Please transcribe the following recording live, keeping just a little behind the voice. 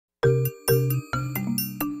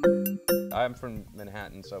I'm from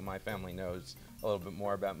Manhattan, so my family knows a little bit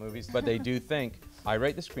more about movies. But they do think I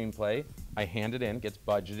write the screenplay, I hand it in, gets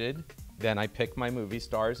budgeted, then I pick my movie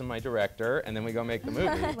stars and my director, and then we go make the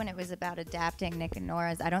movie. When it was about adapting Nick and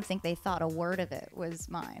Nora's, I don't think they thought a word of it was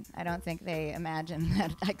mine. I don't think they imagined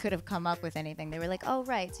that I could have come up with anything. They were like, oh,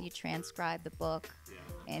 right, so you transcribe the book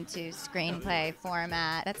into screenplay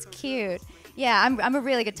format. That's cute. Yeah, I'm a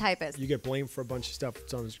really good typist. You get blamed for a bunch of stuff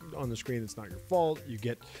that's on the screen that's not your fault. You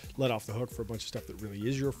get let off the hook for a bunch of stuff that really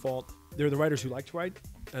is your fault. There are the writers who like to write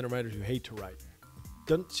and the writers who hate to write.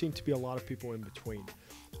 Doesn't seem to be a lot of people in between.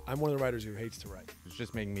 I'm one of the writers who hates to write. It's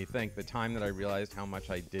just making me think. The time that I realized how much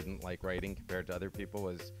I didn't like writing compared to other people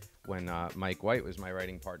was when Mike White was my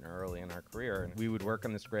writing partner early in our career. And we would work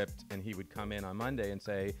on the script, and he would come in on Monday and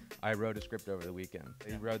say, I wrote a script over the weekend.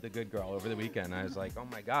 He wrote The Good Girl over the weekend. I was like, oh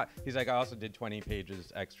my God. He's like, I also did 20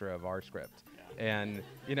 pages extra of our script. And,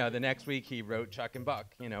 you know, the next week he wrote Chuck and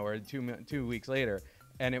Buck, you know, or 2 weeks later.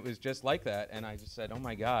 And it was just like that, and I just said, oh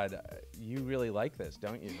my God, you really like this,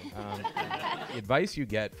 don't you? The advice you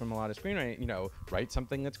get from a lot of screenwriting, you know, write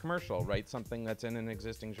something that's commercial, write something that's in an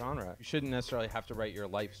existing genre. You shouldn't necessarily have to write your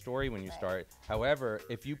life story when you start. However,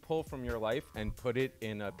 if you pull from your life and put it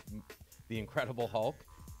in The Incredible Hulk,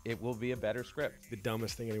 it will be a better script. The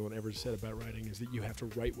dumbest thing anyone ever said about writing is that you have to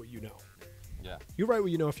write what you know. Yeah. You write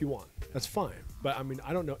what you know if you want. That's fine. But I mean,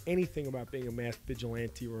 I don't know anything about being a masked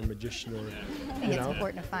vigilante or a magician or, I think it's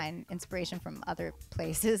important to find inspiration from other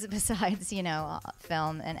places besides, you know,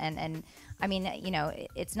 film. And I mean, you know,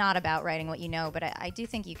 it's not about writing what you know, but I do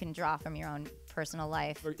think you can draw from your own personal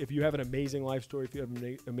life. If you have an amazing life story, if you have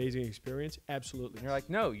an amazing experience, absolutely. And you're like,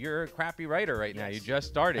 no, you're a crappy writer right now. You just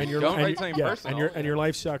started. And Don't write something personal. And your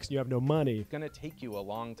life sucks and you have no money. It's going to take you a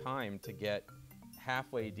long time to get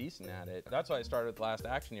halfway decent at it. That's why I started with Last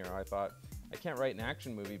Action Hero. I thought, I can't write an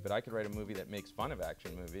action movie, but I could write a movie that makes fun of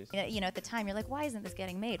action movies. You know, at the time, you're like, why isn't this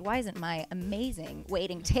getting made? Why isn't my amazing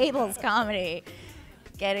Waiting Tables comedy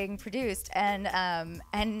getting produced? And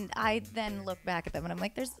I then look back at them and I'm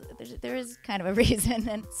like, there is kind of a reason.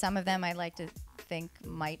 And some of them I like to think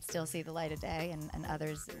might still see the light of day, and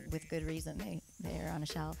others, with good reason, they are on a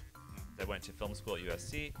shelf. I went to film school at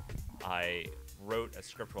USC. I wrote a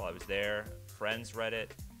script while I was there. Friends read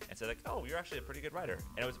it and said, like, oh, you're actually a pretty good writer.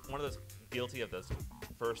 And it was one of those, guilty of those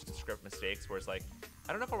first script mistakes where it's like,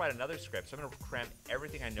 I don't know if I'll write another script, so I'm going to cram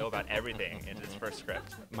everything I know about everything into this first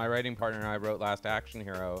script. My writing partner and I wrote Last Action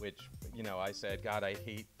Hero, which, you know, I said, God, I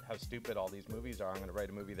hate how stupid all these movies are. I'm going to write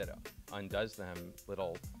a movie that undoes them,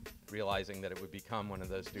 little realizing that it would become one of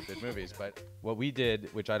those stupid movies. But what we did,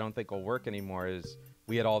 which I don't think will work anymore, is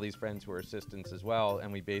we had all these friends who were assistants as well,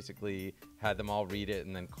 and we basically had them all read it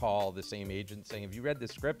and then call the same agent saying, have you read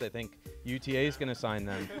this script? I think UTA is going to sign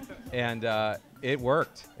them. And it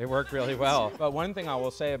worked. It worked really well. But one thing I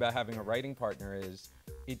will say about having a writing partner is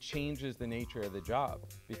it changes the nature of the job,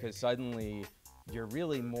 because suddenly you're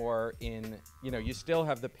really more in, you know, you still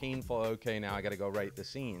have the painful, okay, now I got to go write the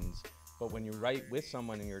scenes. But when you write with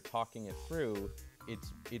someone and you're talking it through,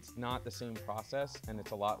 it's not the same process, and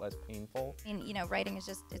it's a lot less painful. And you know, writing is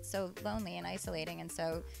just, it's so lonely and isolating, and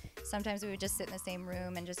so sometimes we would just sit in the same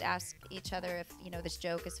room and just ask each other if, you know, this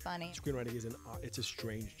joke is funny. Screenwriting is it's a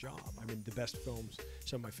strange job. I mean, the best films,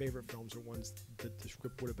 some of my favorite films, are ones that the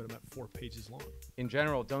script would have been about 4 pages long. In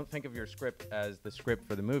general, don't think of your script as the script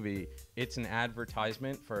for the movie. It's an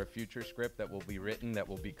advertisement for a future script that will be written that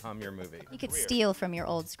will become your movie. You could steal from your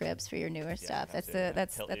old scripts for your newer stuff.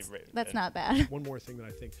 That's not bad. One more thing that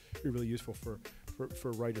I think would be really useful for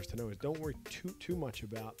writers to know is don't worry too much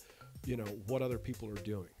about, you know, what other people are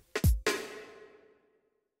doing.